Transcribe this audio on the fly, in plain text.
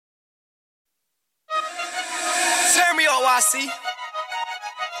YC.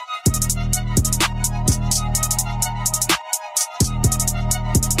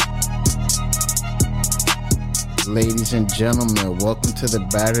 Ladies and gentlemen, welcome to the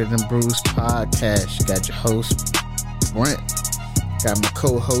Battered and Bruised podcast. You got your host, Brent. Got my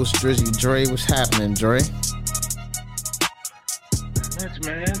co-host, Drizzy Dre. What's happening, Dre? Much,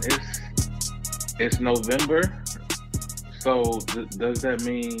 man. It's November. So does that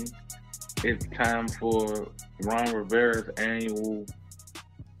mean it's time for Ron Rivera's annual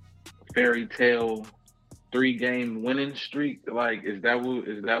fairy tale 3-game winning streak? Like, is that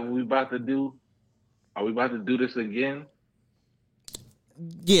what we about to do? Are we about to do this again?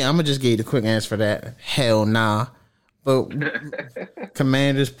 Yeah, I'm gonna just give you the quick answer for that. Hell nah. But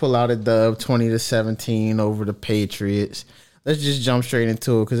Commanders pull out a dub 20-17 over the Patriots. Let's just jump straight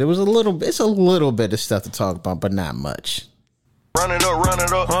into it because it's a little bit of stuff to talk about, but not much. Run it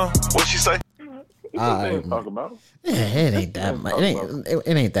up, huh? What she say? Talk about. Yeah, it ain't that much. It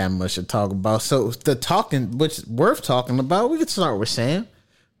ain't that much to talk about. So the talking, what's worth talking about, we could start with Sam.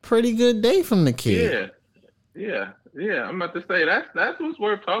 Pretty good day from the kid. Yeah. I'm about to say that's what's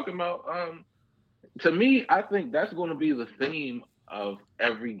worth talking about. To me, I think that's going to be the theme of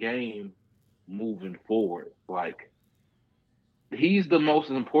every game moving forward. Like, he's the most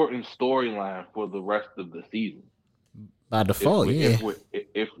important storyline for the rest of the season. By default,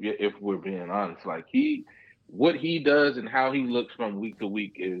 if we're being honest, like what he does and how he looks from week to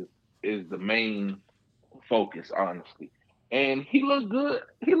week is the main focus, honestly. And he looked good.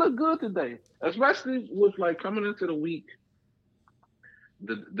 He looked good today, especially with like coming into the week.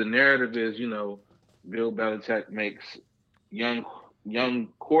 The narrative is, Bill Belichick makes young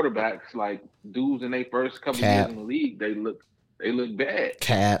quarterbacks, like dudes in their first couple years in the league, they look bad.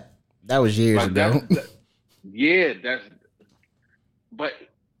 Cap. That was years ago. But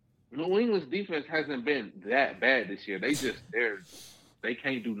New England's defense hasn't been that bad this year. They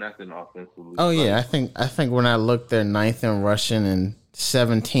can't do nothing offensively. Oh yeah, I think when I looked, they're 9th in rushing and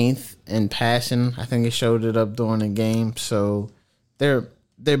 17th in passing. I think it showed it up during the game. So they're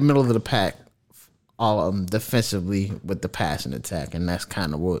middle of the pack, all defensively with the passing attack, and that's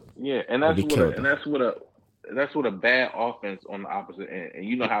kind of what. Yeah, and that's what a bad offense on the opposite end, and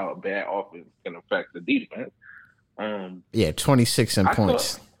you know how a bad offense can affect the defense. 26 in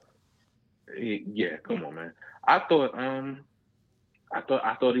points. Come on, man. I thought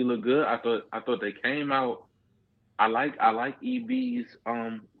he looked good. I thought they came out. I like EB's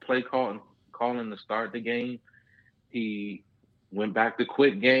play calling to start the game. He went back to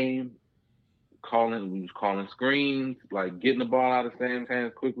quick game, he was calling screens, like getting the ball out of Sam's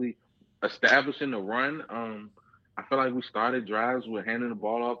hands quickly, establishing the run. I feel like we started drives with handing the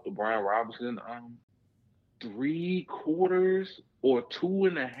ball off to Brian Robinson. 3 quarters or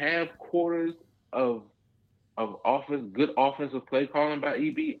 2.5 quarters of good offensive play calling by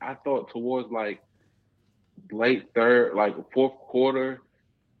EB. I thought towards like late third, like fourth quarter,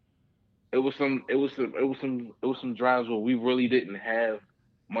 it was some drives where we really didn't have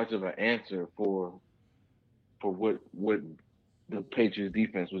much of an answer for what the Patriots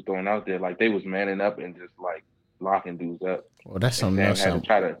defense was throwing out there. Like, they was manning up and just like locking dudes up. Well, that's something else.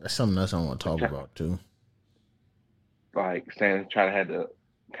 That's something else I want to talk about too. Like, Sam had to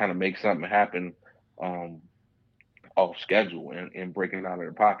kind of make something happen off schedule and breaking out of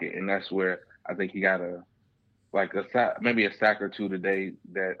the pocket, and that's where I think he got maybe a sack or two today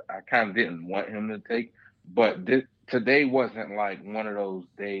that I kind of didn't want him to take. But today wasn't like one of those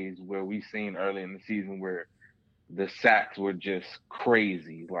days where we seen early in the season where the sacks were just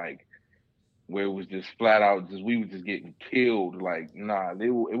crazy, like where it was just flat out, we were just getting killed. Like, nah, it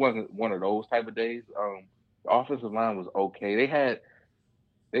wasn't one of those type of days. The offensive line was okay.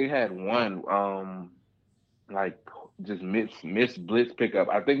 They had one like just missed blitz pickup.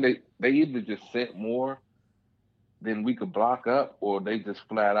 I think they either just sent more than we could block up, or they just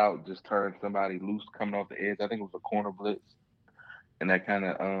flat out just turned somebody loose coming off the edge. I think it was a corner blitz, and that kind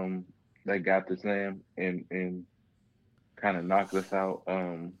of that got to Sam and kind of knocked us out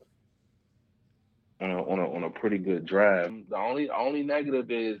on a pretty good drive. The only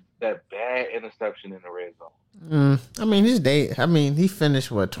negative is that bad interception in the red zone. I mean, he finished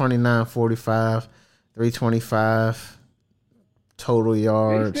 29-45, 325 total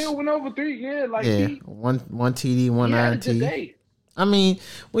yards. He still went over 3. One TD, one INT. I mean,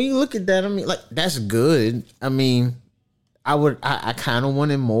 when you look at that, I mean, like, that's good. I mean, I kind of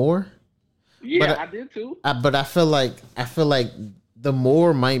wanted more. Yeah, I did too. But I feel like the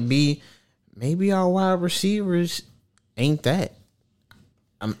more might be maybe our wide receivers ain't that.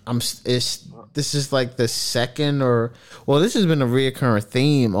 This is like the second this has been a reoccurring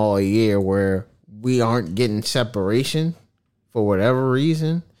theme all year where we aren't getting separation for whatever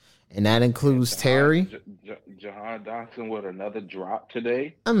reason, and that includes Terry. Jahan Dotson with another drop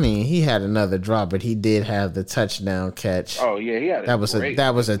today. I mean, he had another drop, but he did have the touchdown catch. Oh yeah, he had that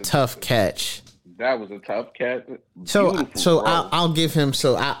was a tough catch. That was a tough catch. So I'll give him.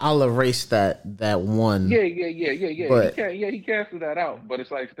 So I'll erase that one. Yeah. But, he canceled that out. But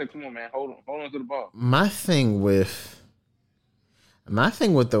it's like, come on, man, hold on to the ball. My thing with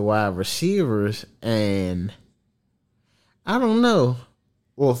the wide receivers, and I don't know.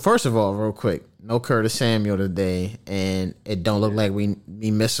 Well, first of all, real quick, no Curtis Samuel today, and it don't look like we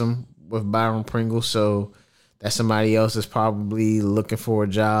miss him with Byron Pringle. So that somebody else is probably looking for a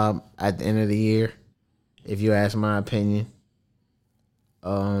job at the end of the year, if you ask my opinion.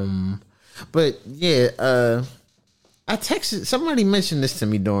 But yeah, I texted, somebody mentioned this to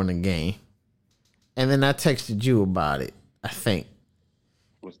me during the game, and then I texted you about it, I think.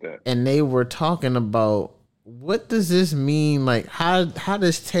 What's that? And they were talking about, what does this mean? Like, how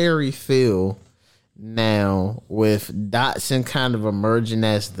does Terry feel now with Dotson kind of emerging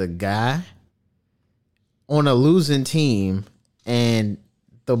as the guy on a losing team, and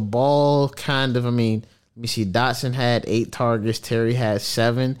the ball kind of, I mean, let me see, Dotson had 8 targets, Terry had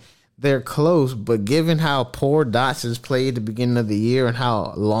 7. They're close, but given how poor Dotson's played at the beginning of the year and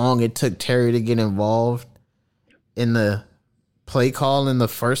how long it took Terry to get involved in the play call in the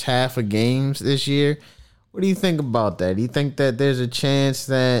first half of games this year, what do you think about that? Do you think that there's a chance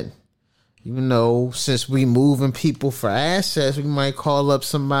that, since we moving people for assets, we might call up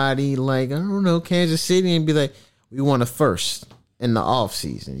somebody like, I don't know, Kansas City, and be like, we want a first in the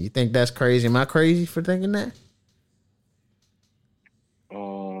offseason? You think that's crazy? Am I crazy for thinking that?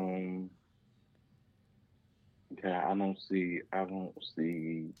 Yeah, I don't see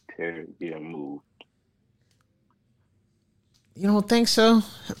Terry getting moved. You don't think so?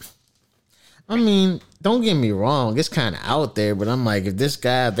 I mean, don't get me wrong, it's kind of out there, but I'm like, if this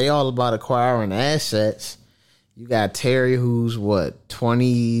guy, they all about acquiring assets. You got Terry, who's what,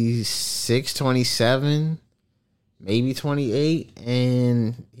 26, 27, maybe 28,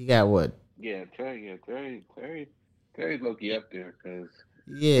 and he got what? Yeah, Terry's low-key up there because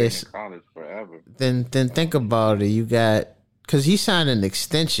yes, in college forever. Then think about it. You got, because he signed an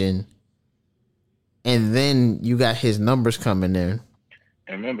extension, and then you got his numbers coming in.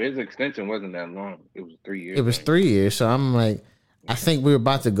 And remember, his extension wasn't that long. It was 3 years. It was 3 years. So I'm like, I think we're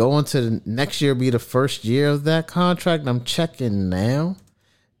about to go into the next year, be the first year of that contract. I'm checking now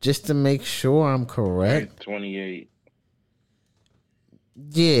just to make sure I'm correct. 28.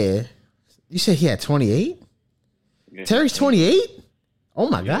 Yeah. You said he had 28? Yeah, Terry's 28? Oh,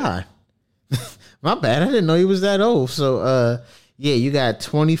 my God. My bad. I didn't know he was that old. So, yeah, you got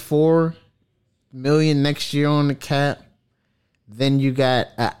 $24 million next year on the cap. Then you got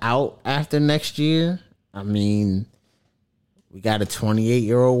an out after next year. I mean, we got a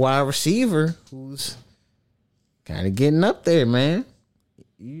 28-year-old wide receiver who's kind of getting up there, man.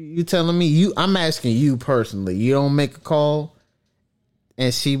 You telling me, I'm asking you personally, you don't make a call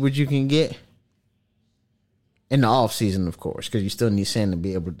and see what you can get in the offseason, of course, because you still need Sam to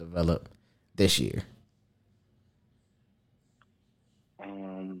be able to develop this year.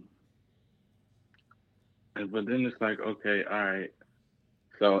 But then it's like, okay, all right.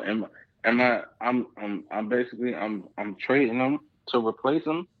 So I'm basically trading them to replace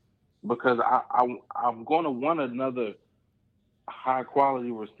them because I'm going to want another high quality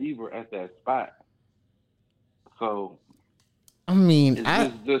receiver at that spot. So I mean,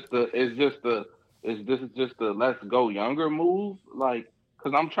 is this just the let's go younger move? Like,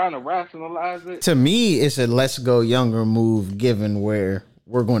 because I'm trying to rationalize it. To me, it's a let's go younger move given where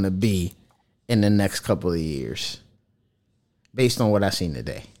we're going to be in the next couple of years, based on what I've seen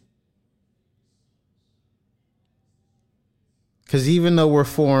today. Because even though we're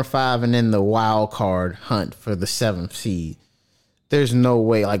 4 and 5 and in the wild card hunt for the 7th seed, there's no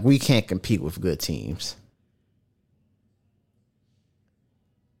way, like, we can't compete with good teams.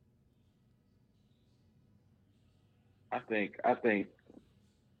 I think.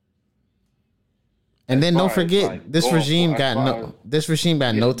 And then don't forget, this regime got no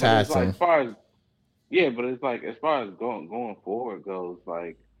ties to him. Yeah, but it's like, as far as going forward goes,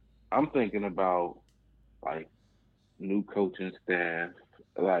 like, I'm thinking about, like, new coaching staff.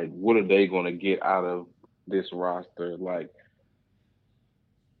 Like, what are they going to get out of this roster? Like,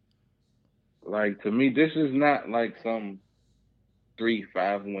 to me, this is not like some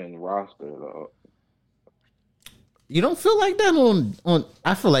 3-5 win roster, though. You don't feel like that on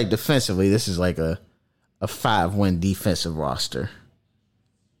I feel like defensively, this is like a 5-win defensive roster.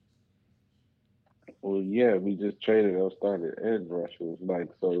 Well, yeah, we just traded our started edge rushers. Like,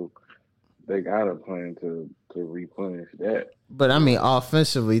 so they got a plan to replenish that. But I mean,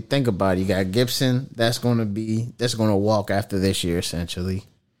 offensively, think about it. You got Gibson. That's going to walk after this year. Essentially,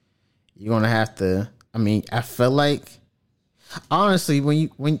 you're going to have to. I mean, I feel like honestly,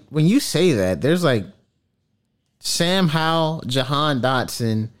 when you say that, there's like Sam Howell, Jahan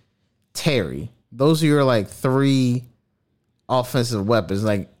Dotson, Terry. Those are your like three offensive weapons.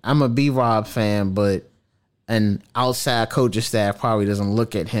 Like, I'm a B-Rob fan, but an outside coaching staff probably doesn't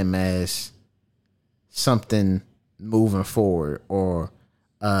look at him as something moving forward or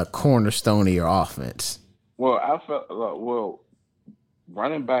a cornerstone of your offense. Well, I felt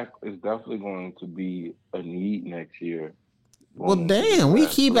running back is definitely going to be a need next year. Well, damn, we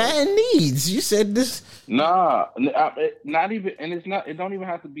keep adding needs. You said this. Nah, not even, and it's not. It don't even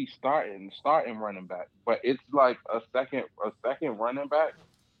have to be starting running back, but it's like a second running back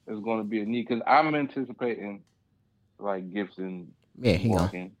is going to be a need because I'm anticipating like Gibson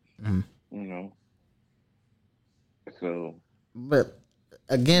walking. Mm-hmm. You know, so. But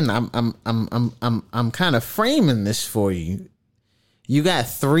again, I'm kind of framing this for you. You got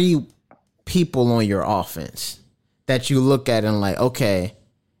three people on your offense that you look at and like, okay,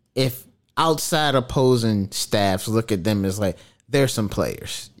 if outside opposing staffs look at them as like, there's some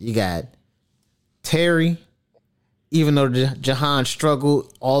players. You got Terry, even though Jahan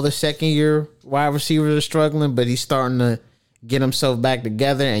struggled, all the second year wide receivers are struggling, but he's starting to get himself back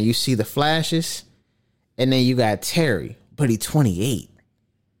together and you see the flashes. And then you got Terry, but he's 28.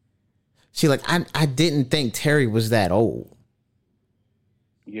 See, like, I didn't think Terry was that old.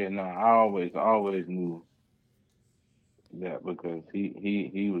 Yeah, no, I always knew that because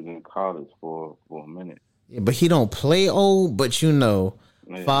he was in college for a minute. Yeah, but he don't play old, but you know,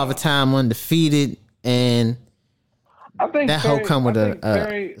 five-time undefeated, and I think that whole come with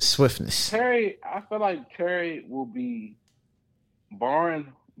a swiftness. Terry, I feel like Terry will be, barring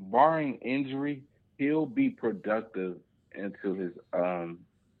injury, he'll be productive into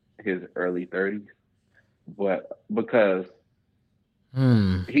his early 30s, but because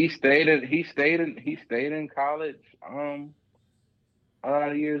he stayed in college a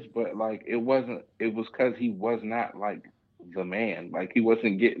lot of years, but like it was because he was not like the man. Like he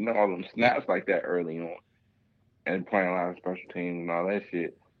wasn't getting all them snaps like that early on and playing a lot of special teams and all that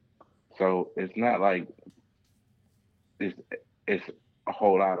shit. So it's not like it's a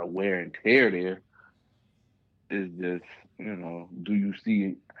whole lot of wear and tear there. It's just, you know,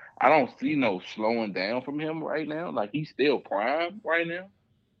 I don't see no slowing down from him right now. Like he's still prime right now,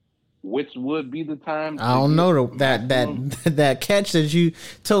 which would be the time. I don't know that catch that you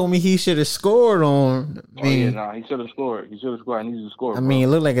told me he should have scored on. He should have scored. He should have scored. I need to score. I mean, it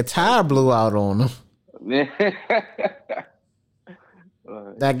looked like a tire blew out on him.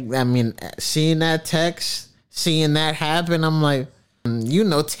 Seeing that text, seeing that happen, I'm like, you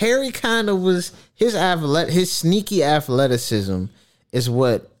know, Terry kind of was his sneaky athleticism is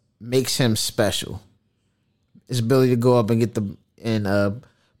what makes him special. His ability to go up and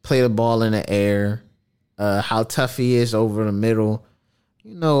play the ball in the air, how tough he is over the middle.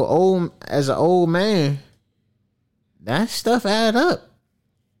 You know, as an old man, that stuff add up.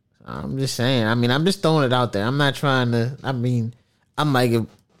 I'm just saying. I mean, I'm just throwing it out there. I'm not trying to. I mean, I might give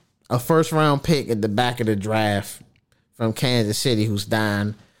a first round pick at the back of the draft from Kansas City who's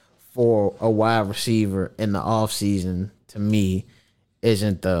dying for a wide receiver in the offseason, to me,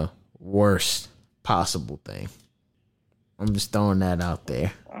 isn't the worst possible thing. I'm just throwing that out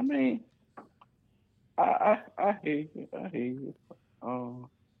there. I mean, I hear you.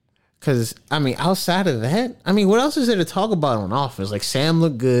 Because, I mean, outside of that, I mean, what else is there to talk about on offense? Like, Sam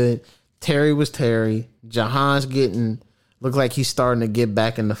looked good. Terry was Terry. Jahan's looked like he's starting to get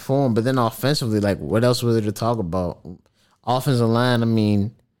back into form. But then offensively, like, what else was there to talk about? Offensive line, I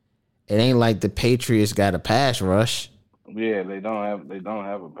mean, it ain't like the Patriots got a pass rush. Yeah, they don't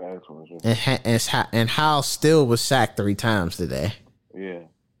have a pass rush. And Howell still was sacked 3 times today. Yeah.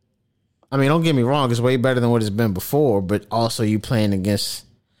 I mean, don't get me wrong, it's way better than what it's been before, but also you playing against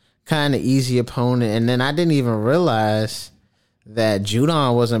kind of easy opponent. And then I didn't even realize that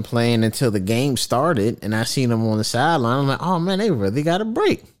Judon wasn't playing until the game started, and I seen him on the sideline. I'm like, oh man, they really got a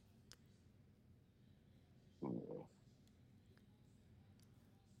break.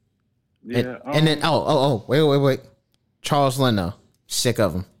 Yeah. And then wait. Charles Leno, sick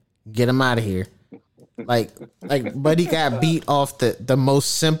of him. Get him out of here. Like, Buddy got beat off the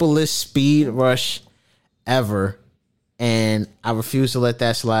most simplest speed rush ever, and I refuse to let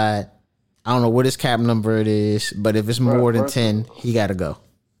that slide. I don't know what his cap number it is, but if it's more than 10, he got to go.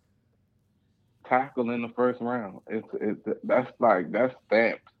 Tackle in the first round. That's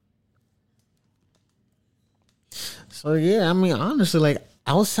stamped. So yeah, I mean, honestly, like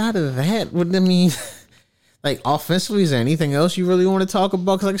outside of that, what I mean, like offensively, is there anything else you really want to talk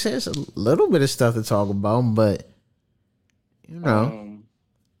about? Because like I said, it's a little bit of stuff to talk about, but you know,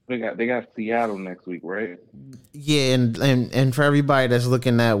 they got Seattle next week, right? yeah, and for everybody that's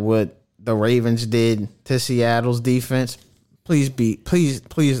looking at what the Ravens did to Seattle's defense, please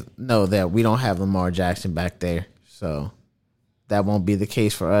know that we don't have Lamar Jackson back there, so that won't be the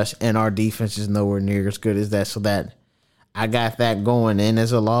case for us, and our defense is nowhere near as good as that. So that I got that going in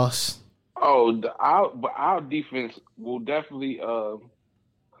as a loss. Oh, our defense will definitely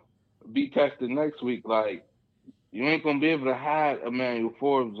be tested next week. Like you ain't gonna be able to hide Emmanuel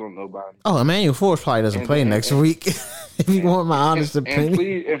Forbes on nobody. Oh, Emmanuel Forbes probably doesn't play next week. If you want my honest opinion,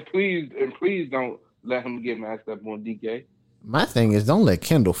 please don't let him get matched up on DK. My thing is, don't let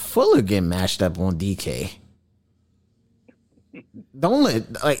Kendall Fuller get matched up on DK. Don't let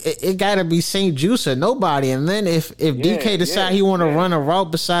it gotta be St. Juice or nobody. And then if DK decide he want to run a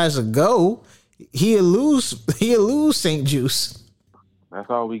route besides a go, he'll lose St. Juice. That's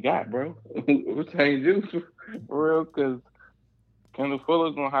all we got, bro. St. Juice for real, because Kendall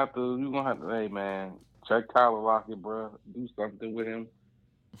Fuller's gonna have to. Hey man, check Tyler Lockett, bro. Do something with him.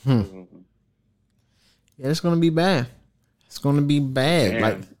 Yeah, it's gonna be bad. It's gonna be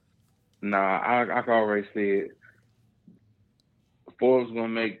bad. Damn. I can already see it. Forbes gonna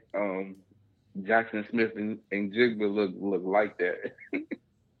make Jackson Smith and Jigba look like that.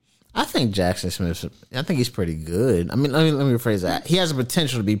 I think Jackson Smith. I think he's pretty good. I mean, let me rephrase that. He has the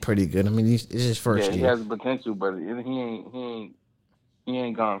potential to be pretty good. I mean, it's his first year. He has the potential, but he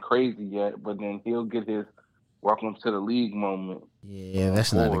ain't gone crazy yet. But then he'll get his welcome to the league moment. Yeah,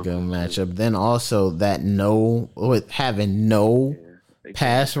 that's not a good matchup. Then also that having no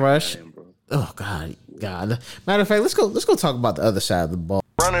pass rush. Oh God. Matter of fact, let's go talk about the other side of the ball.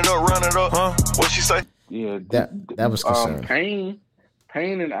 Run it up, huh? What she say? Yeah, that was concerning.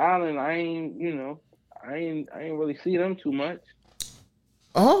 Payne and Allen, I ain't really see them too much.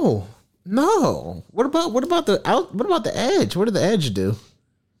 Oh no! What about the edge? What did the edge do?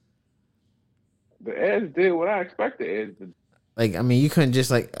 The edge did what I expect the edge to do. Like, I mean, you couldn't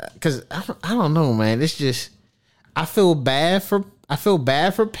just because I don't know, man. It's just I feel bad for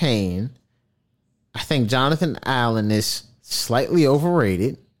Payne. I think Jonathan Allen is slightly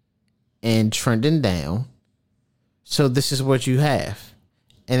overrated and trending down. So this is what you have.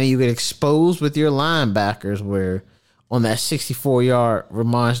 And then you get exposed with your linebackers where on that 64-yard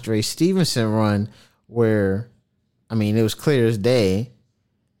Ramondre Stevenson run where, I mean, it was clear as day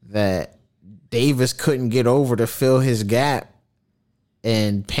that Davis couldn't get over to fill his gap.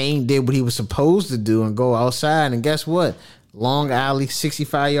 And Payne did what he was supposed to do and go outside. And guess what? Long alley,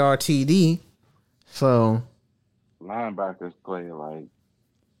 65-yard TD. So linebackers play like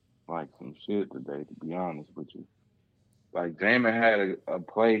some shit today, to be honest with you. Like Jamin had a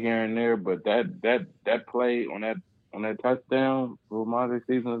play here and there, but that play on that touchdown for Ramondre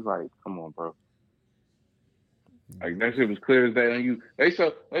Stevenson is like, come on, bro. Like that shit was clear as day. And they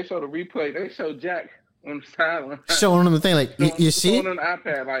show the replay. They show Jack on the sideline showing him the thing like you see on the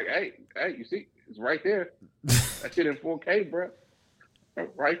iPad like, hey, you see it's right there. That shit in 4K, bro.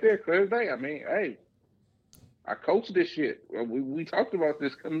 Right there, clear as day. I mean, hey, I coached this shit. We talked about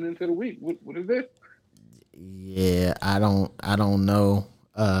this coming into the week. What is this? Yeah, I don't know.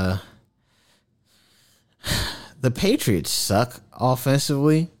 The Patriots suck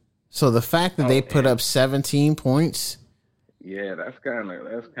offensively. So the fact that they put up 17 points. Yeah, that's kind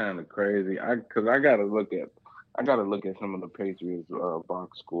of crazy. Because I gotta look at some of the Patriots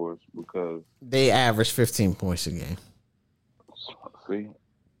box scores because they average 15 points a game. See,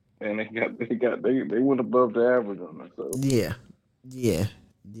 and they went above the average on that. So. Yeah.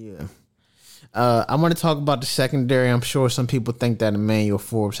 I want to talk about the secondary. I'm sure some people think that Emmanuel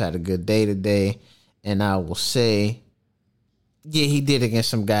Forbes had a good day today, and I will say, yeah, he did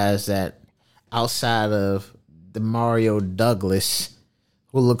against some guys that outside of Mario Douglas,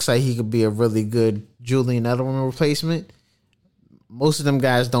 who looks like he could be a really good Julian Edelman replacement. Most of them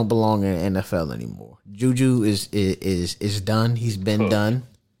guys don't belong in the NFL anymore. Juju is done. He's been done.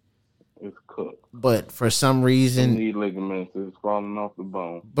 It's cooked. But for some reason, knee ligaments is falling off the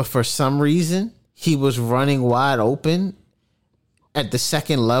bone. But for some reason, he was running wide open at the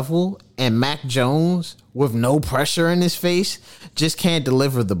second level, and Mac Jones, with no pressure in his face, just can't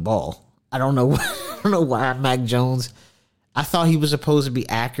deliver the ball. I don't know. I don't know why Mac Jones. I thought he was supposed to be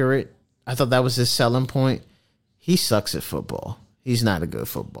accurate. I thought that was his selling point. He sucks at football. He's not a good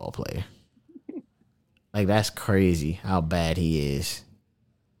football player. Like, that's crazy how bad he is.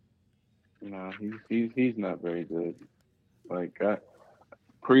 No, he's not very good. Like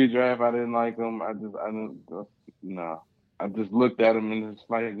pre-draft, I didn't like him. I I just looked at him and it's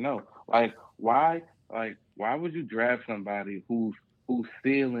like, no. Why would you draft somebody whose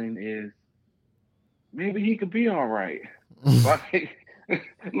ceiling is maybe he could be all right? But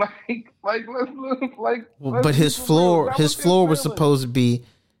his floor was supposed to be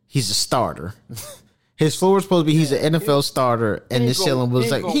he's a starter. His floor was supposed to be he's an NFL starter, and the ceiling was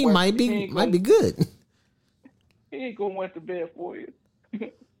like he might be good. He ain't gonna wet the bed for you.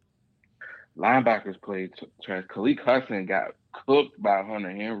 Linebackers played trash. Khalil Hudson got cooked by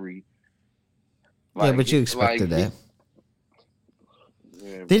Hunter Henry. Yeah, but you expected that.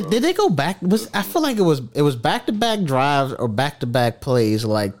 Yeah, did they go back? I feel like it was back-to-back drives or back-to-back plays,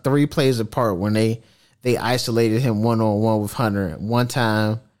 like 3 plays apart when they isolated him one-on-one with Hunter. One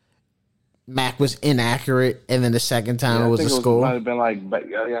time, Mac was inaccurate, and then the second time it was a score. I think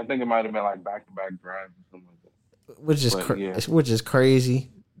it might have been like back-to-back drives or something like that. Which is crazy.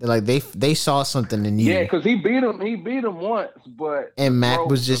 Like they saw something in you. Yeah, because he beat him once, but Mac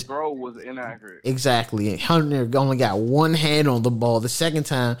was the throw was inaccurate. Exactly. Hunter only got one hand on the ball. The second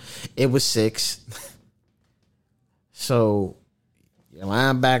time it was 6. So your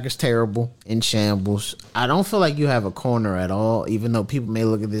linebacker's terrible, in shambles. I don't feel like you have a corner at all, even though people may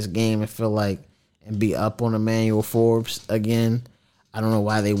look at this game and feel like and be up on Emmanuel Forbes again. I don't know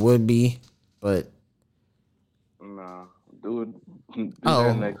why they would be, but nah, dude.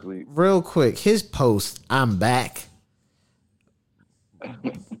 Oh, next week. Real quick, his post, I'm back.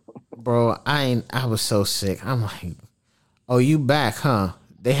 Bro, I was so sick. I'm like, oh, you back, huh?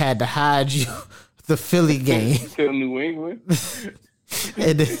 They had to hide you the Philly game. Till New England.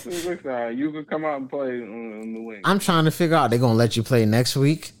 And you can come out and play in New England. I'm trying to figure out, they're going to let you play next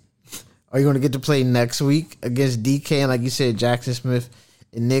week? Are you going to get to play next week against DK and, like you said, Jackson Smith,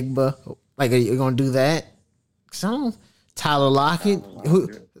 Enigma? Like, are you going to do that? Tyler Lockett,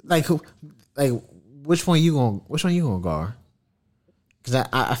 which one you gonna guard? Because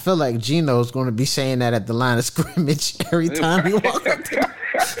I feel like Gino's going to be saying that at the line of scrimmage every time he walk up to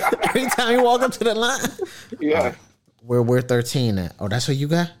the line. Yeah, we're 13 at. Oh, that's what you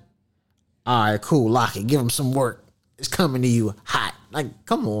got. All right, cool. Lockett, give him some work. It's coming to you hot. Like,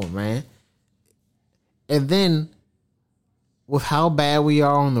 come on, man. And then with how bad we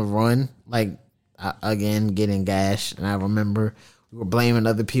are on the run, like. Again, getting gashed, and I remember we were blaming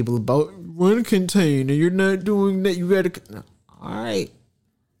other people about run contain, and you're not doing that. You gotta, all right,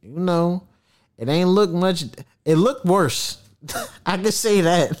 it ain't look much. It looked worse. I could say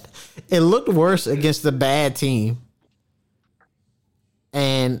that it looked worse against the bad team,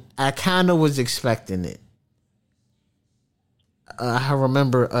 and I kind of was expecting it. I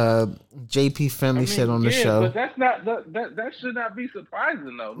remember JP Finley said on the show. But that's not that should not be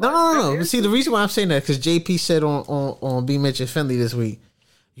surprising though. No. See, the reason why I'm saying that because JP said on B Mitch and Finley this week,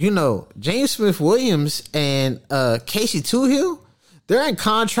 James Smith Williams and Casey Toohill, they're in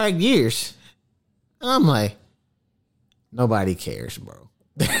contract years. And I'm like, nobody cares, bro.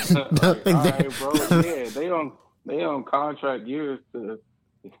 Right, bro. Yeah, they on contract years to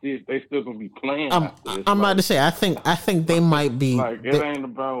see if they still gonna be playing. I'm about to say, I think they might be. Like it ain't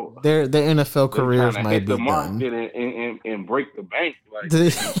about their NFL careers might be done. And break the bank. Like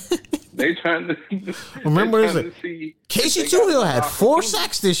they trying to. Remember, Casey Toohill had 4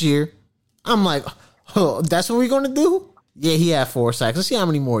 sacks this year. I'm like, oh, that's what we're gonna do. Yeah, he had 4 sacks. Let's see how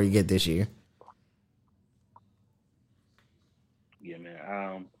many more you get this year. Yeah,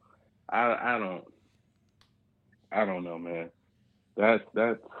 man. I don't know, man. That's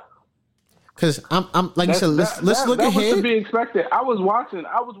because I'm like you said. Let's look ahead. That was to be expected. I was watching,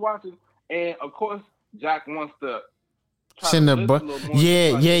 and of course, Jack wants to send the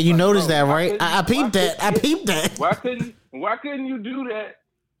yeah. You noticed that, right? I peeped that. Why couldn't you do that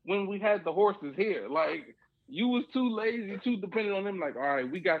when we had the horses here? Like you was too lazy, too dependent on them. Like, all right,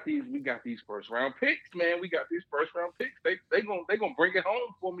 we got these first round picks, man. We got these first round picks. They gonna bring it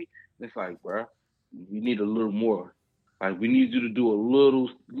home for me. And it's like, bro, we need a little more. Like we need you to do a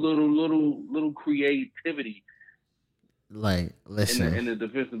little creativity. Like, listen, in the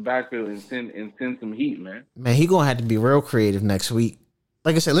defensive backfield and send some heat, man. Man, he gonna have to be real creative next week.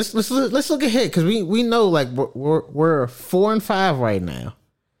 Like I said, let's look ahead because we know like we're 4-5 right now.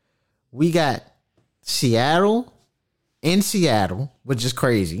 We got Seattle in Seattle, which is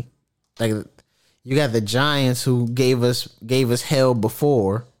crazy. Like you got the Giants who gave us hell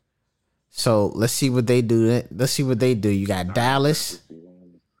before. So let's see what they do. You got Dallas.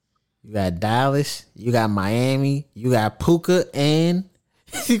 You got Miami. You got Puka and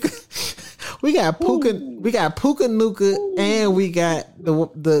we got Puka Nuka and we got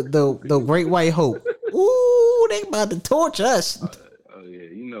the Great White Hope. Ooh, they about to torch us. Oh yeah,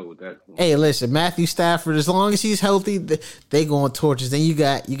 know what that's going. Hey, listen, Matthew Stafford. As long as he's healthy, they going torches. Then you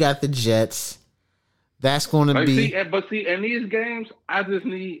got the Jets. That's going to be. See, in these games, I just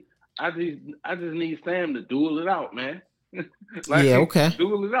need Sam to duel it out, man. Yeah, okay.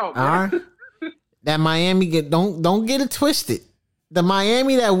 Duel it out, man. All right. That Miami don't get it twisted. The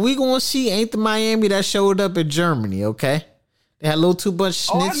Miami that we gonna see ain't the Miami that showed up in Germany. Okay, they had a little too much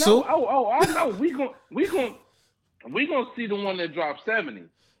schnitzel. I know. We gonna see the one that dropped 70.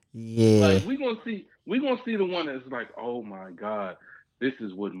 Yeah, like we gonna see the one that's like, oh my God, this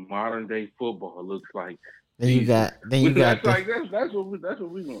is what modern day football looks like. Then you got that's what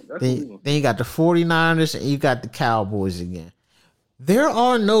we want. Then you got the 49ers and you got the Cowboys again. There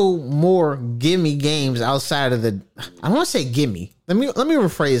are no more gimme games outside of the. I don't want to say gimme. Let me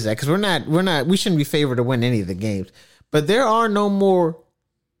rephrase that, because we shouldn't be favored to win any of the games. But there are no more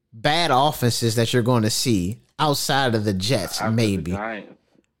bad offenses that you're going to see outside of the Jets, maybe.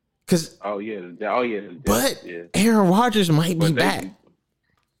 Because but Aaron Rodgers might be back.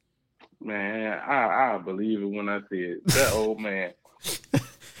 Man, I believe it when I see it. That old man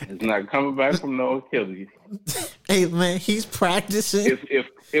is not coming back from no Achilles. Hey man, he's practicing.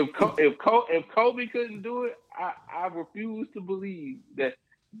 If Kobe couldn't do it, I refuse to believe that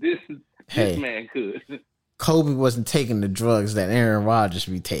this man could. Kobe wasn't taking the drugs that Aaron Rodgers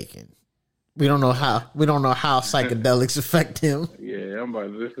be taking. We don't know how psychedelics affect him. Yeah, I'm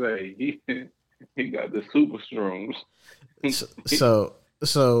about to say he got the super shrooms.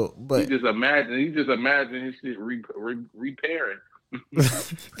 But he just imagine his shit repairing.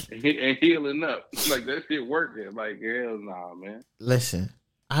 and healing up. Like that shit working. Like, hell nah, man. Listen,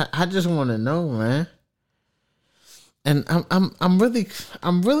 I just want to know, man. And I'm really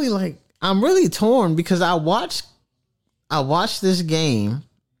torn, because I watched this game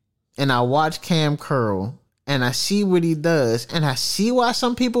and I watch Cam Curl and I see what he does and I see why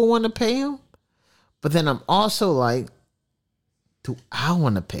some people want to pay him, but then I'm also like, do I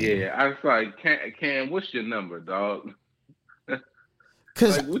want to pay him? Yeah, I was like, Cam, what's your number, dog?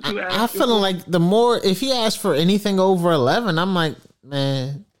 Because I feeling like the more, if he asks for anything over 11, I'm like,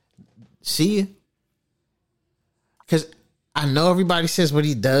 man, see you. Because I know everybody says what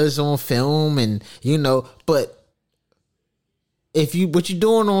he does on film, and but if what you're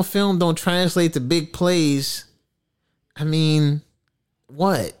doing on film don't translate to big plays, I mean,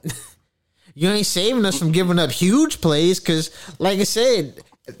 what? You ain't saving us from giving up huge plays, because, like I said,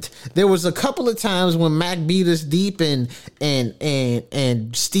 there was a couple of times when Mac beat us deep and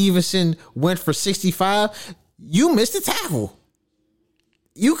Stevenson went for 65. You missed a tackle.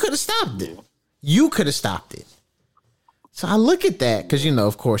 You could have stopped it. So I look at that, because,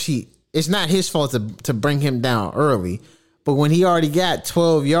 of course, it's not his fault to bring him down early. But when he already got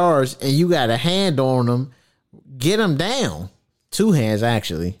 12 yards and you got a hand on him, get him down. 2 hands,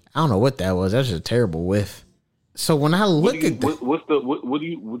 actually. I don't know what that was. That's just a terrible whiff. So when I look what's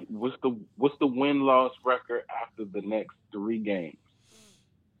the win-loss record after the next 3 games?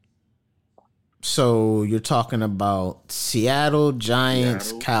 So you're talking about Seattle,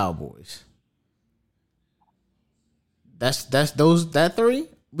 Giants, Cowboys. That's that 3?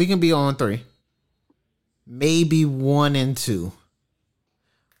 We can be on 3. Maybe 1 and 2.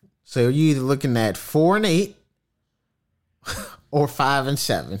 So you're either looking at 4 and 8 or 5 and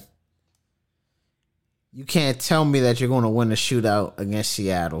 7. You can't tell me that you're going to win a shootout against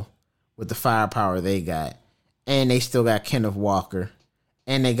Seattle with the firepower they got. And they still got Kenneth Walker.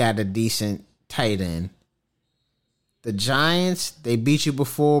 And they got a decent tight end. The Giants, they beat you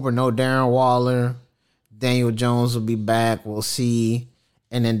before, but no Darren Waller. Daniel Jones will be back. We'll see.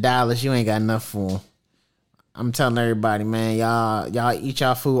 And then Dallas, you ain't got enough for them. I'm telling everybody, man, y'all eat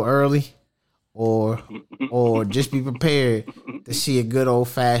y'all food early. Or just be prepared to see a good old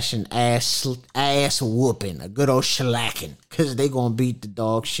fashioned ass whooping, a good old shellacking, because they gonna beat the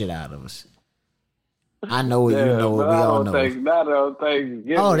dog shit out of us. I know it, you know it, we all know it.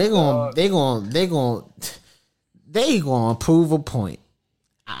 Oh, they gonna prove a point.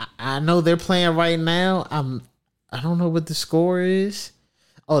 I know they're playing right now. I don't know what the score is.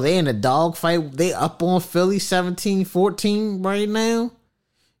 Oh, they in a dog fight. They up on Philly 17-14 right now.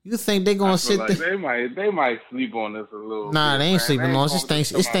 You think they gonna sit there? They might sleep on this a little. Nah, they ain't sleeping on us.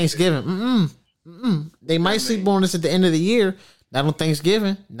 It's Thanksgiving. They might sleep on us at the end of the year. Not on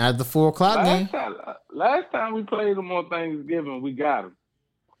Thanksgiving. Not at the 4 o'clock game. Last time we played them on Thanksgiving, we got them.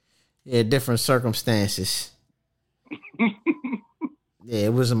 Yeah, different circumstances. Yeah,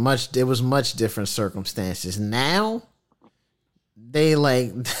 it was much different circumstances. Now they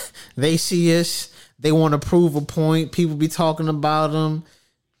see us. They want to prove a point. People be talking about them.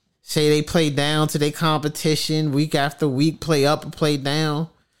 Say they play down to their competition week after week, play up and play down.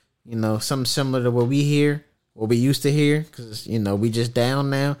 You know, something similar to what we used to hear, because, you know, we just down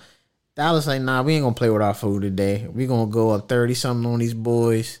now. Dallas like, nah, we ain't going to play with our food today. We going to go up 30-something on these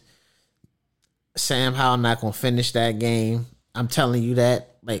boys. Sam Howell not going to finish that game. I'm telling you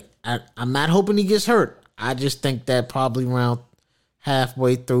that. Like, I'm not hoping he gets hurt. I just think that probably around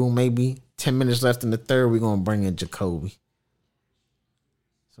halfway through, maybe 10 minutes left in the third, we're going to bring in Jacoby.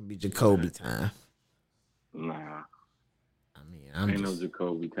 It's going to be Jacoby time. Nah. Ain't no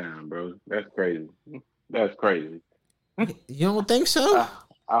Jacoby time, bro. That's crazy. That's crazy. You don't think so?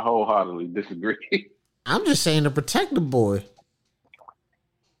 I wholeheartedly disagree. I'm just saying to protect the boy.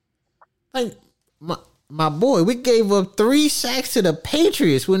 Like, my boy, we gave up 3 sacks to the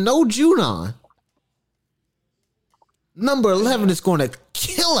Patriots with no Judon. Number 11 is going to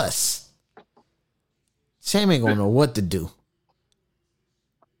kill us. Sam ain't going to know what to do.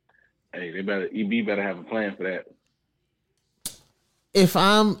 Hey, EB better have a plan for that. If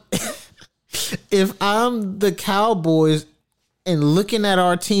I'm the Cowboys and looking at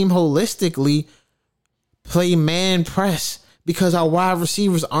our team holistically, play man press because our wide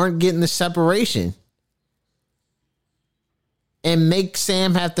receivers aren't getting the separation. And make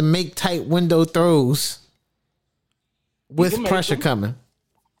Sam have to make tight window throws with pressure coming.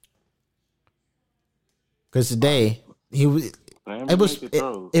 Because today it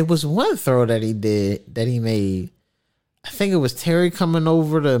was one throw that he made. I think it was Terry coming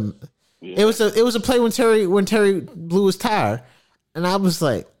over to. Yeah. It was a play when Terry blew his tire, and I was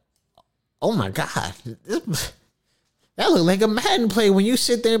like, "Oh my god, that looked like a Madden play." When you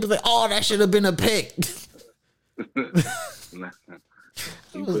sit there and be like, "Oh, that should have been a pick."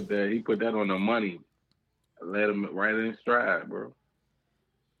 He put that on the money. Let him right in stride, bro.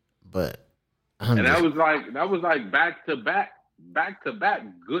 But that was like back to back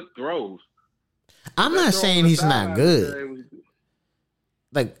good throws. I'm not saying he's not good.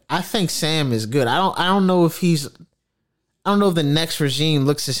 Like, I think Sam is good. I don't know if the next regime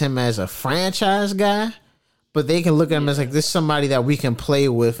looks at him as a franchise guy, but they can look at him as like this somebody that we can play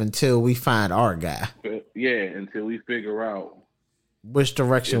with until we find our guy. Yeah, until we figure out which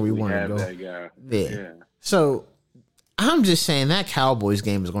direction we want to go. That guy. Yeah. So I'm just saying that Cowboys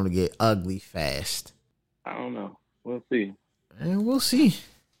game is going to get ugly fast. I don't know. We'll see. And we'll see.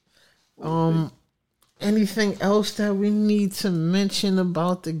 Anything else that we need to mention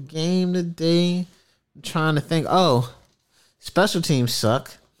about the game today? I'm trying to think. Oh, special teams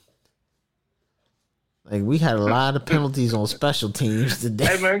suck. Like, we had a lot of penalties on special teams today.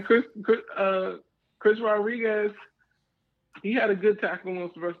 Hey man, Chris Rodriguez, he had a good tackle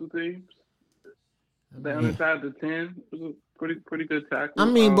on special teams. Down inside the 10, it was a pretty good tackle. I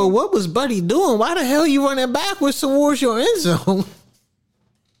mean, but what was Buddy doing? Why the hell you running backwards towards your end zone?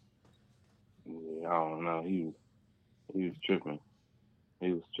 I don't know. He was tripping.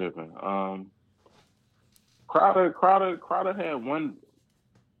 Crowder had one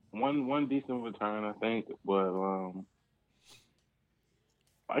decent return, I think, but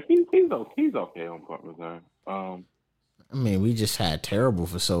like he's okay on punt return. I mean, we just had terrible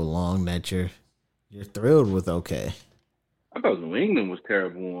for so long that you're thrilled with okay. I thought New England was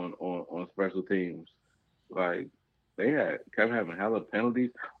terrible on special teams. Like, they kept having hella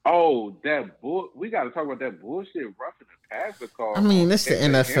penalties. Oh, we got to talk about that bullshit roughing the passer call. I mean, it's the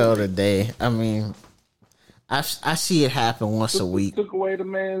NFL today. I mean, I see it happen once a week. Took away the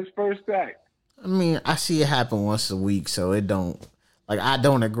man's first sack. I mean, I see it happen once a week, so it don't. Like, I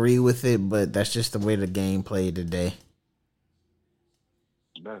don't agree with it, but that's just the way the game played today.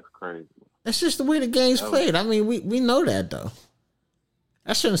 That's crazy. That's just the way the game's played. I mean, we know that, though.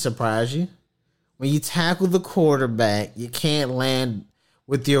 That shouldn't surprise you. When you tackle the quarterback, you can't land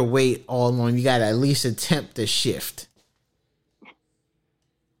with your weight all on. You got to at least attempt to shift.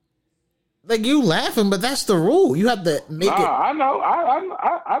 Like, you laughing, but that's the rule. You have to make it. I know.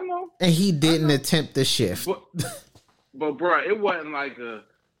 I know. And he didn't attempt to shift. But bro, it wasn't like a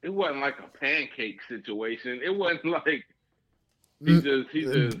pancake situation. It wasn't like he just.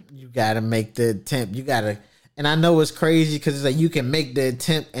 You got to make the attempt. You got to. And I know it's crazy because it's like you can make the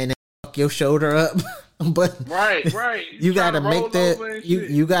attempt and then fuck your shoulder up, but right. You got to make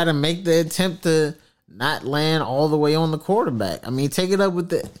you got to make the attempt to not land all the way on the quarterback. I mean, take it up with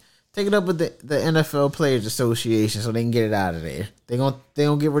the NFL Players Association so they can get it out of there. They gonna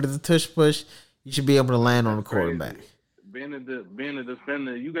get rid of the tush push. You should be able to land on the quarterback. Being a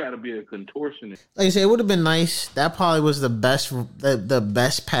defender, you got to be a contortionist. Like I said, it would have been nice. That probably was the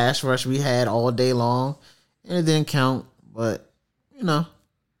best pass rush we had all day long. And it didn't count, but you know,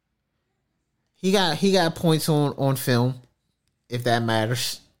 he got points on film, if that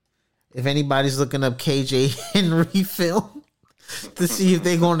matters. If anybody's looking up KJ Henry film, to see if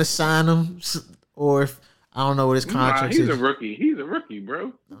they're going to sign him or if I don't know what his contract he's is. a rookie. He's a rookie,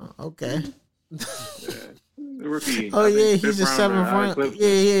 bro. Okay. Yeah, he's a rookie. Oh yeah, he's a seventh round.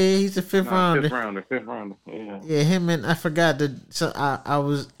 Yeah, he's a fifth rounder. Fifth rounder. Yeah. Yeah, him and I forgot that. So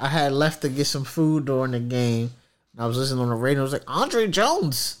I had left to get some food during the game. And I was listening on the radio. I was like, Andre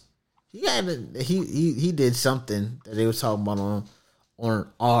Jones. He did something that they were talking about on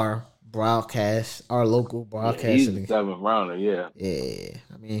our broadcast, our local broadcast. Yeah, he's a seventh rounder. Yeah. Yeah,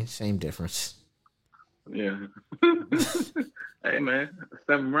 I mean, same difference. Yeah. Hey man,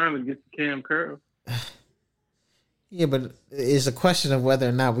 seventh rounder gets the Cam Curl. Yeah, but it's a question of whether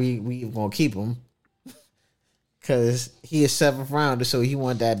or not we gonna keep him, because he is seventh rounder, so he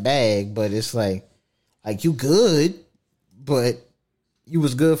want that bag. But it's like you good, but you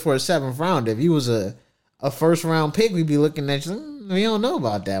was good for a seventh rounder. If you was a first round pick, we'd be looking at you. We don't know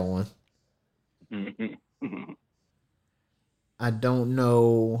about that one. I don't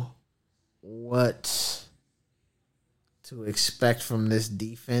know what to expect from this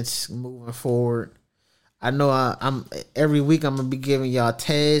defense moving forward. I know I'm every week I'm gonna be giving y'all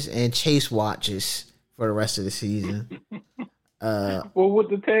Tez and Chase watches for the rest of the season. Well, what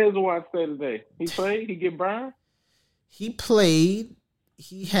the Tez watch say today? He played. He get burned. He played.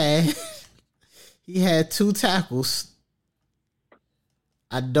 He had 2 tackles.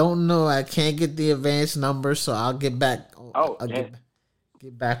 I don't know. I can't get the advanced number, so I'll get back.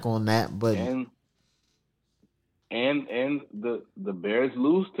 Get back on that. But and the Bears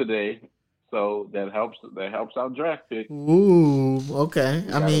lose today, so that helps our draft pick. Ooh, okay.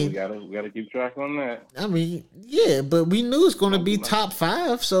 We gotta keep track on that. I mean, yeah, but we knew it's going to be top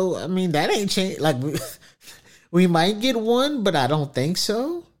 5, so I mean that ain't changed. Like we might get one, but I don't think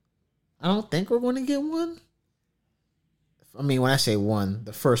so. I don't think we're going to get one. I mean, when I say one,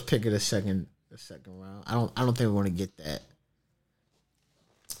 the first pick of the second round. I don't think we're going to get that.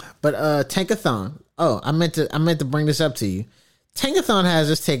 But Tankathon. Oh, I meant to bring this up to you. Tankathon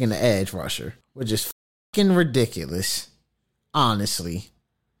has us taking the edge rusher, which is fucking ridiculous. Honestly,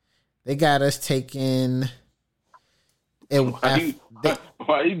 they got us taking. Why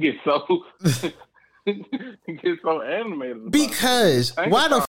you get so animated? Because why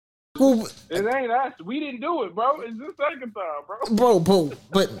the it ain't us. We didn't do it, bro. It's the second time, bro.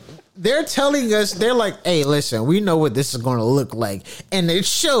 But they're telling us, they're like, hey, listen, we know what this is going to look like. And it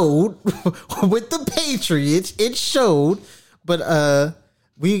showed with the Patriots. It showed. But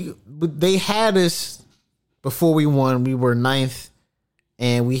they had us before we won. We were 9th,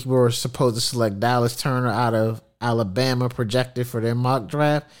 and we were supposed to select Dallas Turner out of Alabama, projected for their mock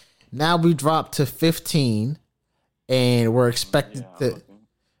draft. Now we dropped to 15, and we're expected to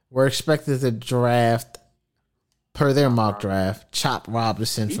draft, per their mock draft, Chop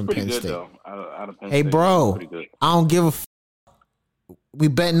Robinson from Penn State. Though, out of Penn State. Bro, I don't give a f. We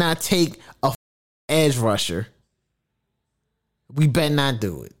better not take a edge rusher. We better not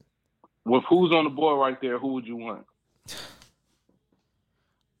do it. With who's on the board right there, who would you want?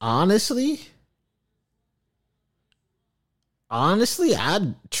 Honestly,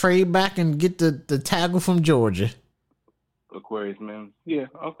 I'd trade back and get the tackle from Georgia. Aquarius, man. Yeah,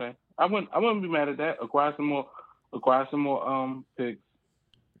 okay. I wouldn't be mad at that. Acquire some more picks.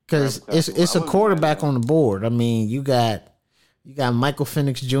 Because it's a quarterback on the board. I mean, you got Michael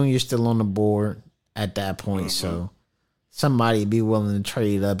Penix Jr. still on the board at that point, so somebody would be willing to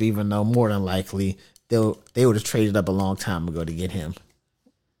trade up, even though more than likely they would have traded up a long time ago to get him.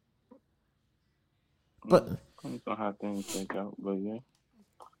 But depends on how things shake out, but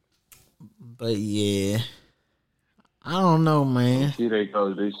yeah. I don't know, man. They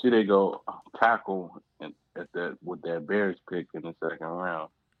go tackle with that Bears pick in the second round.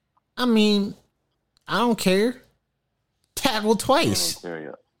 I mean, I don't care. Tackle twice.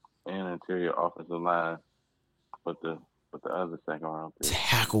 Interior offensive line, but the other second round pick.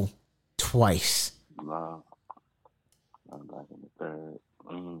 Tackle twice. No, I'm back in the third.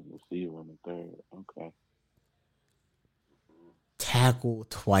 Receiver in the third. Okay. Tackle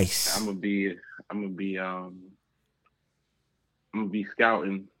twice. I'm gonna be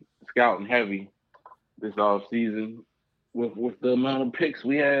scouting heavy this off season with the amount of picks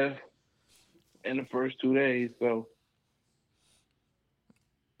we have in the first 2 days. So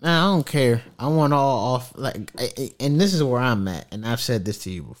I don't care. I want all off, and this is where I'm at. And I've said this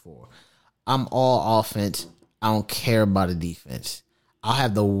to you before. I'm all offense. I don't care about the defense. I'll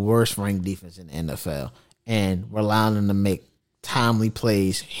have the worst ranked defense in the NFL and rely on them to make timely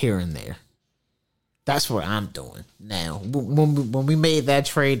plays here and there. That's what I'm doing now. When we made that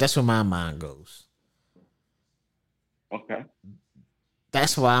trade, that's where my mind goes. Okay.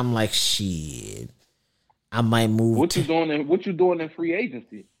 That's why I'm like, shit. I might move. What you doing in free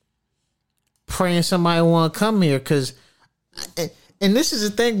agency? Praying somebody want to come here, because, and this is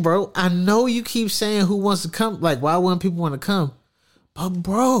the thing, bro. I know you keep saying who wants to come. Like, why wouldn't people want to come? But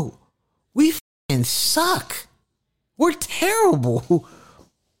bro, we f***ing suck. We're terrible.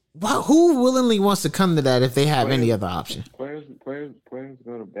 Who willingly wants to come to that if they have any other option? Players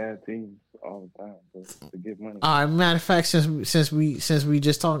go to bad teams all the time to get money. All right, matter of fact, since we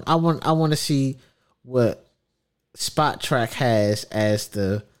just talked, I want to see what Spot Track has as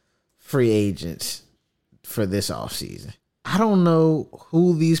the free agents for this offseason. I don't know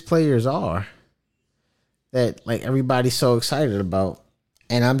who these players are that like everybody's so excited about.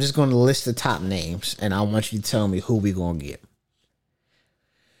 And I'm just going to list the top names, and I want you to tell me who we going to get.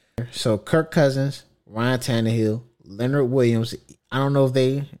 So Kirk Cousins, Ryan Tannehill, Leonard Williams. I don't know if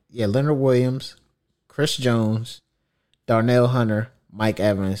Leonard Williams, Chris Jones, Darnell Hunter, Mike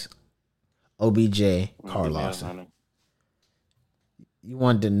Evans, OBJ, Carl Lawson. Hunter. You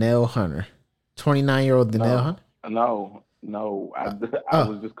want Darnell Hunter, 29-year-old Darnell Hunter? No, I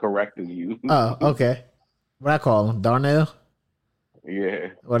was just correcting you. Oh, okay. What I call him, Darnell? Yeah.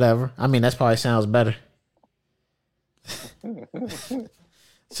 Whatever. I mean, that probably sounds better.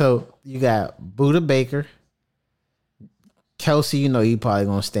 So you got Buda Baker, Kelsey. You know you probably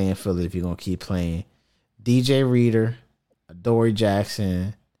gonna stay in Philly if you're gonna keep playing. DJ Reader, Adoree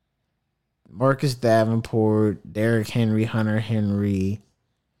Jackson, Marcus Davenport, Derrick Henry, Hunter Henry,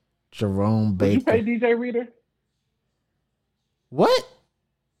 Jerome Baker. Did you pay DJ Reader? What?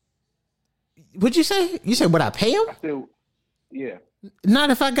 What'd you say? You said would I pay him? I said, yeah. Not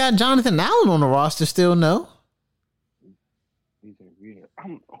if I got Jonathan Allen on the roster. Still no. DJ Reader.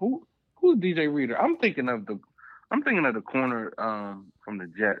 Who's DJ Reader? I'm thinking of the corner from the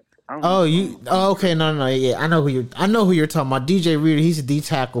Jets. Okay, no, yeah. I know who you're talking about. DJ Reader, he's a D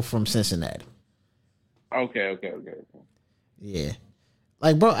tackle from Cincinnati. Okay. Yeah.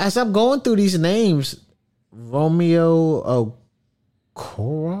 Like, bro, as I'm going through these names, Romeo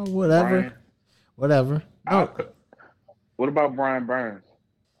Okoro, whatever. No. What about Brian Burns?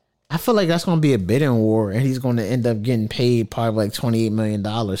 I feel like that's going to be a bidding war, and he's going to end up getting paid probably like $28 million.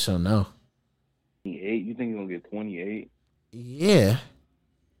 So no. 28? You think he's going to get 28? Yeah.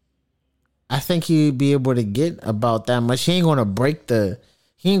 I think he'd be able to get about that much. He ain't going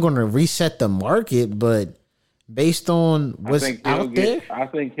to reset the market, but based on what's out there, I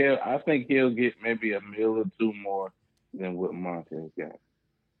think he'll get maybe $1 or $2 million more than what Montez got.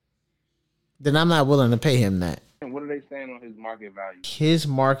 Then I'm not willing to pay him that. What are they saying on his market value? His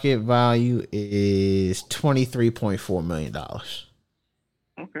market value is $23.4 million.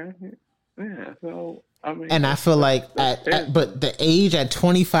 Okay. Yeah. So I mean, and I feel like but the age at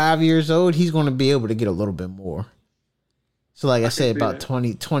 25 years old, he's going to be able to get a little bit more. So like I said, about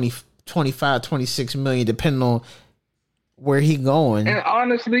 25, 26 million, depending on where he going. And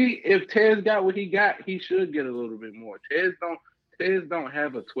honestly, if Tez got what he got, he should get a little bit more. Tez don't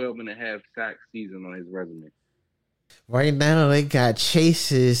have a 12.5 sack season on his resume. Right now, they got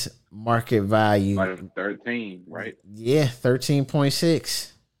Chase's market value. Like 13, right? Yeah,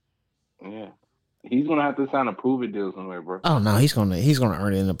 13.6. Yeah. He's gonna have to sign a prove-it deal somewhere, bro. Oh no, he's gonna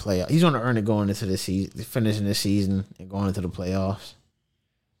earn it in the playoffs. He's gonna earn it going into the season, finishing the season and going into the playoffs.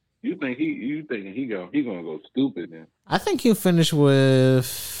 You think he gonna go stupid then? I think he'll finish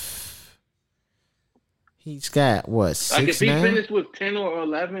with. He's got what, 6 like if he now? finished with 10 or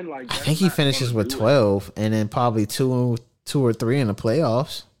 11, like I think he finishes with 12, and then probably two or three in the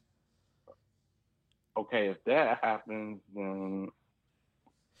playoffs. Okay, if that happens, then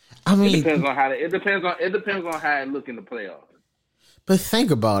I mean, it depends on how it look in the playoffs. But think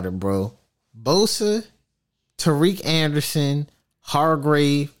about it, bro. Bosa, Tariq Anderson,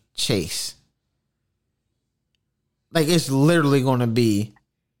 Hargrave, Chase. Like, it's literally going to be,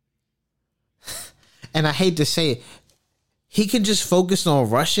 and I hate to say it, he can just focus on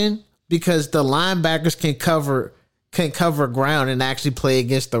rushing because the linebackers can cover ground and actually play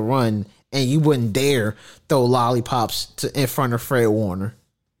against the run, and you wouldn't dare throw lollipops in front of Fred Warner.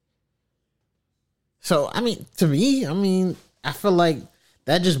 So, I mean, to me, I feel like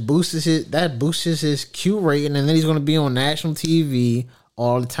that just boosts his Q rating, and then he's going to be on national TV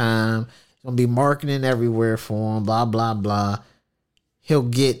all the time. He's going to be marketing everywhere for him, blah, blah, blah. He'll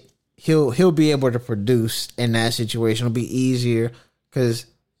be able to produce in that situation. It'll be easier because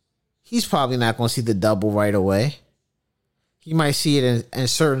he's probably not going to see the double right away. He might see it in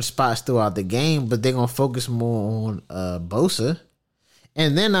certain spots throughout the game, but they're going to focus more on Bosa.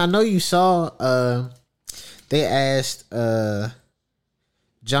 And then I know you saw they asked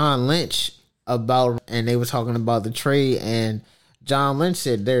John Lynch about, and they were talking about the trade, and John Lynch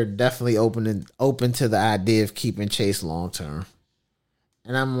said they're definitely open to the idea of keeping Chase long term.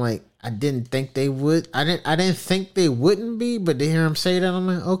 And I'm like, I didn't think they would. I didn't think they wouldn't be, but to hear him say that, I'm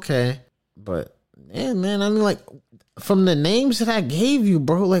like, okay. But yeah, man, I mean, like, from the names that I gave you,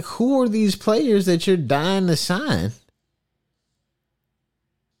 bro, like, who are these players that you're dying to sign?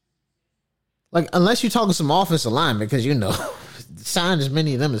 Like, unless you're talking some offensive linemen, because, you know, sign as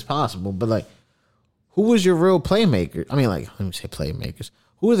many of them as possible. But, like, who was your real playmaker? I mean, like, let me say playmakers.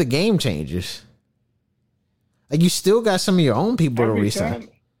 Who are the game changers? Like, you still got some of your own people to resign.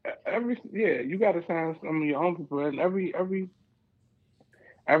 You got to sign some of your own people, and every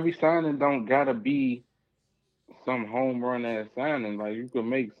signing don't gotta be some home run ass signing. Like, you can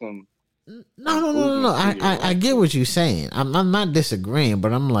make some. No. I get what you're saying. I'm not disagreeing,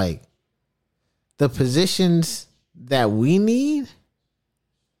 but I'm like, the positions that we need.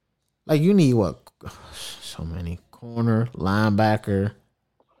 Like, you need what? So many corner, linebacker.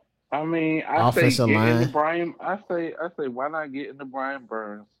 I mean, I say get into Brian. I say, why not get into Brian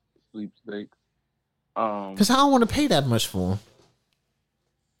Burns sweepstakes? Because I don't want to pay that much for him.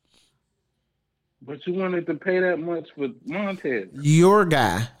 But you wanted to pay that much for Montez. Your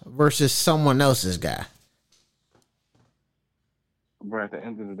guy versus someone else's guy. Bro, at the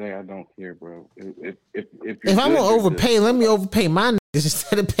end of the day, I don't care, bro. If I'm gonna overpay, let me overpay my niggas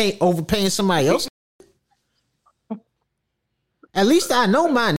instead of overpaying somebody else. At least I know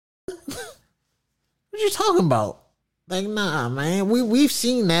my. What you talking about? Like, nah, man. We've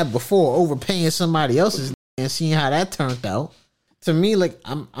seen that before, overpaying somebody else's and seeing how that turned out. To me, like,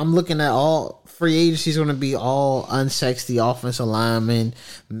 I'm looking at all free agency's going to be all unsexy offensive linemen,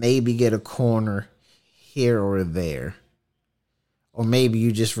 maybe get a corner here or there. Or maybe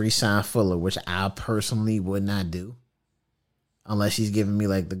you just re-sign Fuller, which I personally would not do. Unless he's giving me,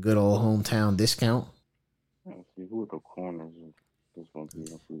 like, the good old hometown discount. Let's see who are the corners this one be.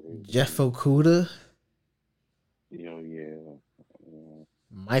 Jeff Okuda. Yeah.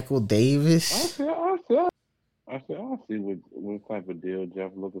 Michael Davis. I see what type of deal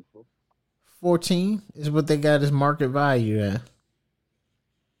Jeff looking for. 14 is what they got his market value at.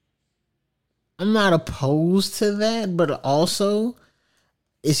 I'm not opposed to that, but also,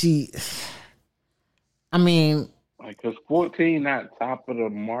 is he? I mean, like, cause 14 not top of the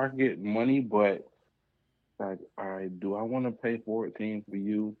market money, but like, all right, do I want to pay 14 for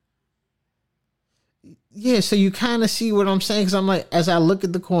you? Yeah, so you kind of see what I'm saying, because I'm like, as I look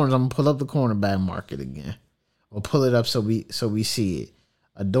at the corners, I'm gonna pull up the cornerback market again. We'll pull it up so we see it.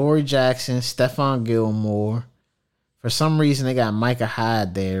 Adoree Jackson, Stephon Gilmore. For some reason, they got Micah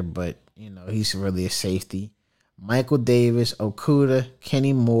Hyde there, but, you know, he's really a safety. Michael Davis, Okuda,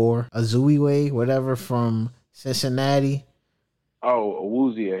 Kenny Moore, Azuiwe, whatever, from Cincinnati. Oh,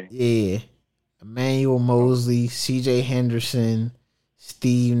 Awuzie. Yeah. Emmanuel Mosley, C.J. Henderson,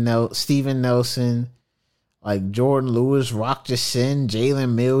 Steven Nelson, like Jordan Lewis, Rock Sin,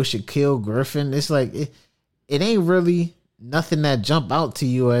 Jalen Mills, Shaquille Griffin. It's like, it ain't really nothing that jump out to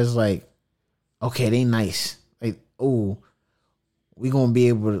you as like, okay, they nice. Like, oh, we gonna be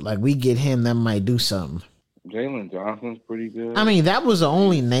able to, like, we get him, that might do something. Jalen Johnson's pretty good. I mean, that was the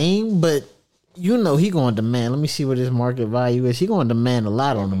only name, but you know he gonna demand. Let me see what his market value is. He gonna demand a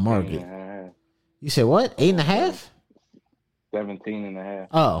lot on the market. You said what? 8.5? 17.5.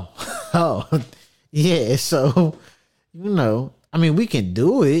 Oh, yeah. So, you know, I mean, we can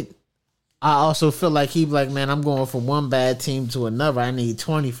do it. I also feel like he'd be like, man, I'm going from one bad team to another. I need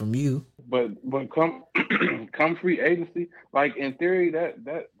 20 from you. But come come free agency, like, in theory,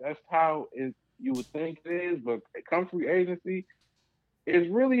 that's how you would think it is. But come free agency, it's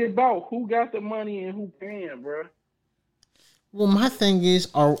really about who got the money and who paying, bro. Well, my thing is,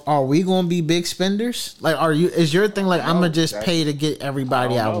 are we going to be big spenders? Like, is your thing like, I'm gonna just pay to get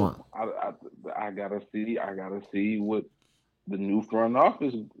everybody I want? I gotta see what the new front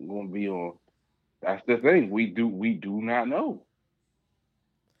office is going to be on. That's the thing. We do not know.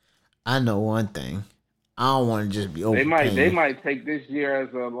 I know one thing. I don't want to just be overpaying. They might take this year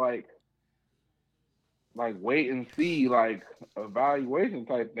as a like wait and see, like, evaluation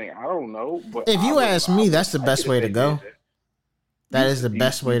type thing. I don't know. But if you ask me, that's the best way to go. That is the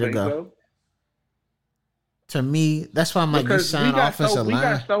best way to go. So? To me, that's why I'm like, you sign offensive line.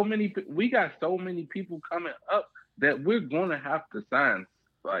 We got so many people coming up that we're gonna have to sign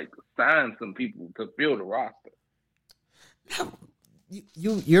some people to fill the roster.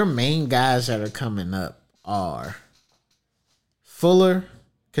 Your main guys that are coming up are Fuller,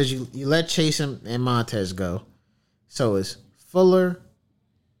 because you let Chase and Montez go. So it's Fuller,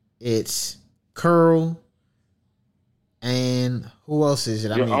 it's Curl, and who else is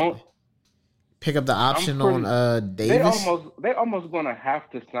it? pick up the option on They Davis? almost gonna have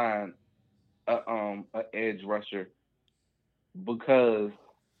to sign a edge rusher because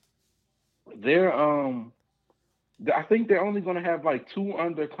they're I think they're only gonna have like 2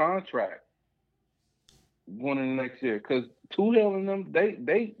 under contract going in the next year because Hill and them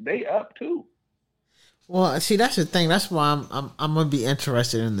they up too. Well, see, that's the thing. That's why I'm gonna be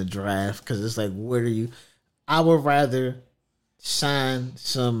interested in the draft because it's like, where do you? I would rather sign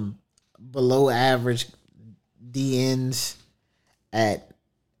some below average DNs at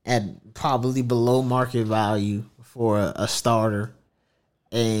probably below market value for a starter,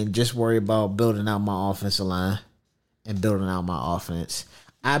 and just worry about building out my offensive line and building out my offense.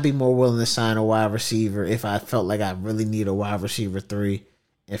 I'd be more willing to sign a wide receiver if I felt like I really need a wide receiver 3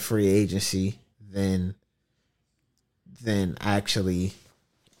 in free agency than actually,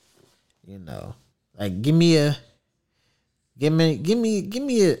 like give me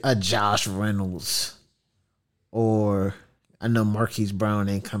a Josh Reynolds, or I know Marquise Brown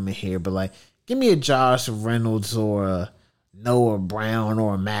ain't coming here, but like give me a Josh Reynolds or a Noah Brown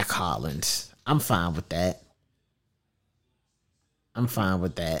or a Mac Hollins. I'm fine with that. They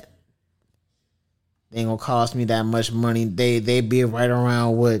ain't gonna cost me that much money. They be right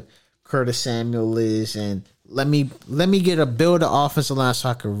around what Curtis Samuel is, and let me build an offensive line so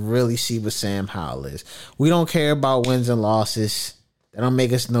I can really see what Sam Howell is. We don't care about wins and losses. That don't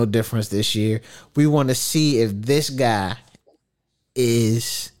make us no difference this year. We want to see if this guy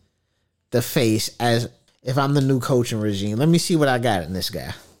is the face. As if I'm the new coaching regime, let me see what I got in this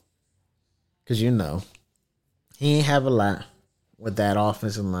guy, because he ain't have a lot with that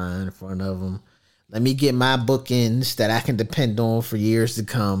offensive line in front of him. Let me get my bookends that I can depend on for years to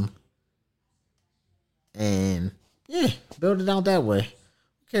come. And, build it out that way.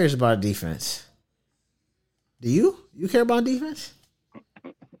 Who cares about defense? Do you? You care about defense?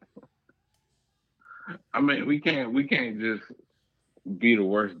 I mean, we can't just be the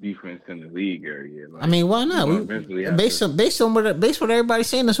worst defense in the league area. Like, I mean, why not? Based on what everybody's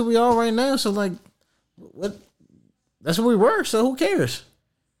saying, that's who we are right now. So, like, what? That's what we were. So, who cares?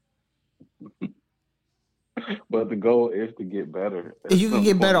 But the goal is to get better. If you can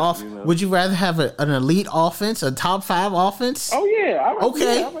get better off, would you rather have an elite offense, a top 5 offense? Oh yeah.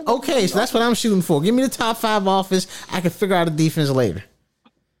 Okay. So that's what I'm shooting for. Give me the top 5 offense. I can figure out a defense later.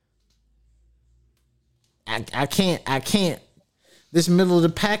 I can't. This middle of the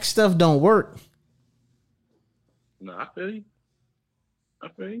pack stuff don't work. No, I feel you.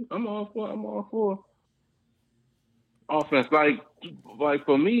 I'm all for offense. Like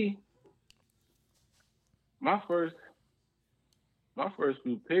for me. My first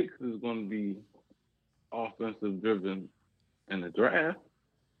few picks is going to be offensive driven in the draft.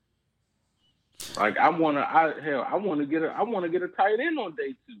 Like I want to get a tight end on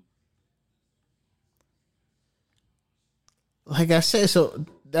day 2. Like I said, so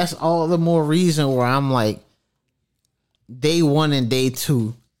that's all the more reason where I'm like, day 1 and day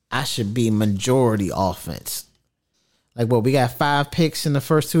 2, I should be majority offense. Like we got 5 picks in the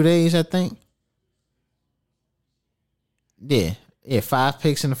first 2 days, I think. Yeah, 5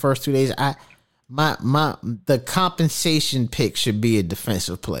 picks in the first 2 days. The compensation pick should be a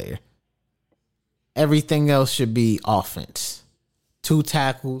defensive player. Everything else should be offense. 2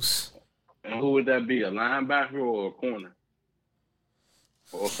 tackles. And who would that be? A linebacker or a corner?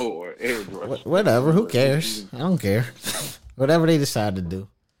 Or edge rusher? Whatever. Who cares? I don't care. Whatever they decide to do.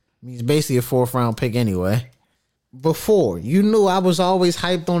 I mean, it's basically a 4th round pick anyway. Before, you knew I was always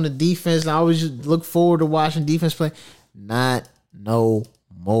hyped on the defense. And I always look forward to watching defense play. Not no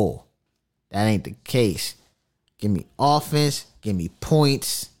more. That ain't the case. Give me offense. Give me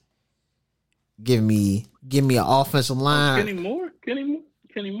points. Give me an offensive line.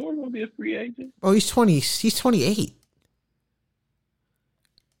 Kenny Moore gonna be a free agent. Bro, he's 20. He's 28.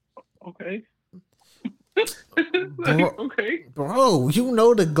 Okay. Okay. Bro,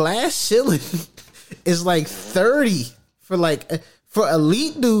 the glass ceiling is like 30 for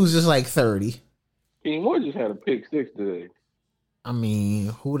elite dudes. It's like 30. Kenny Moore just had a pick 6 today. I mean,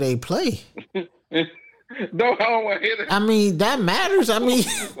 who they play? No, I don't want to hear that. I mean, that matters. I mean,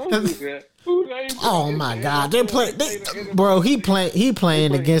 oh my God, bro. He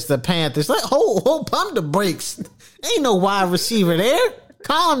playing against the Panthers. Pump the brakes. Ain't no wide receiver there.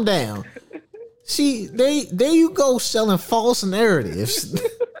 Calm down. See, there you go selling false narratives.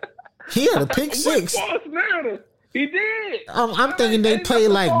 He had a pick 6. False narrative. He did. I'm thinking they play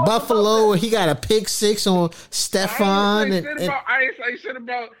like Buffalo, and he got a pick 6 on Stephon. I ain't say shit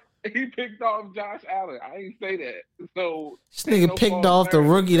about he picked off Josh Allen. I ain't say that. So this nigga picked off the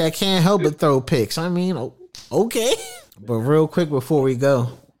rookie that can't help but throw picks. I mean, okay. But real quick before we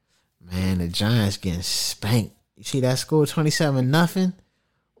go, Man, the Giants getting spanked. You see that score 27-0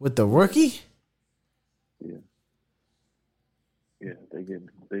 with the rookie? Yeah. Yeah,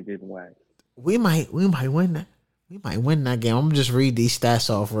 they getting whacked. We might win that. We might win that game. I'm gonna just read these stats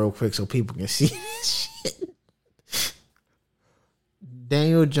off real quick so people can see this shit.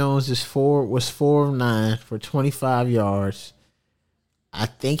 Daniel Jones was 4 of 9 for 25 yards. I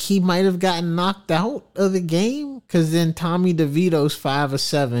think he might have gotten knocked out of the game because then Tommy DeVito's 5 of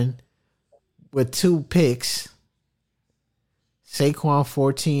 7 with 2 picks. Saquon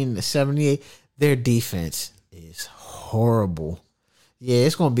 14 to 78. Their defense is horrible. Yeah,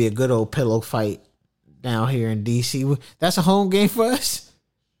 it's gonna be a good old pillow fight down here in DC. That's a home game for us.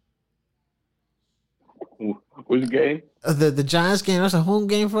 Which game? The Giants game. That's a home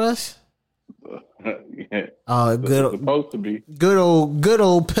game for us. Yeah. Good. Supposed to be. Good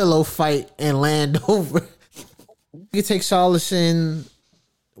old pillow fight in Landover. You take solace in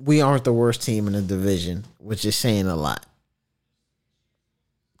we aren't the worst team in the division, which is saying a lot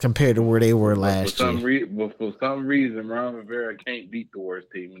compared to where they were last year. But for some reason, Ron Rivera can't beat the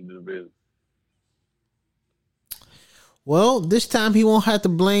worst team in the division. Well, this time he won't have to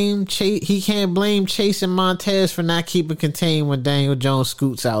blame Chase. He can't blame Chase and Montez for not keeping contained when Daniel Jones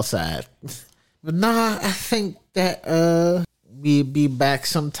scoots outside. But nah, I think that we'll be back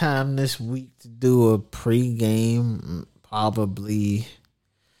sometime this week to do a pregame. Probably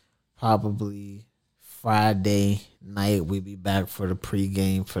Friday night. We'll be back for the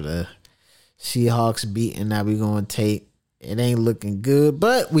pregame for the Seahawks beating that we're going to take. It ain't looking good,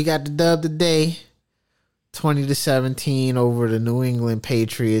 but we got the dub today. 20-17 over the New England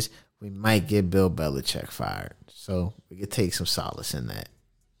Patriots. We might get Bill Belichick fired. So we could take some solace in that.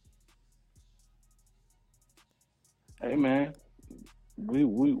 Hey man, we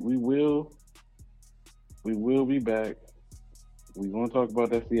will be back. We're gonna talk about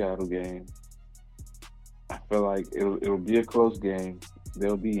that Seattle game. I feel like it'll be a close game.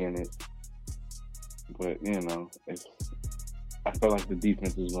 They'll be in it. But I feel like the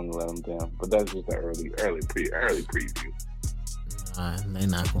defense is going to let them down, but that's just an early preview. They're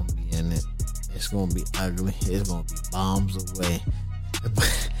not going to be in it. It's going to be ugly. It's going to be bombs away.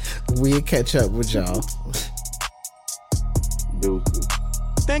 We'll catch up with y'all. Deuces.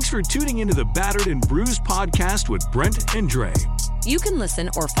 Thanks for tuning into the Battered and Bruised podcast with Brent and Dre. You can listen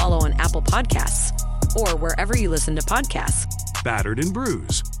or follow on Apple Podcasts or wherever you listen to podcasts. Battered and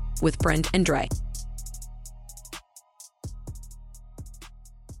Bruised with Brent and Dre.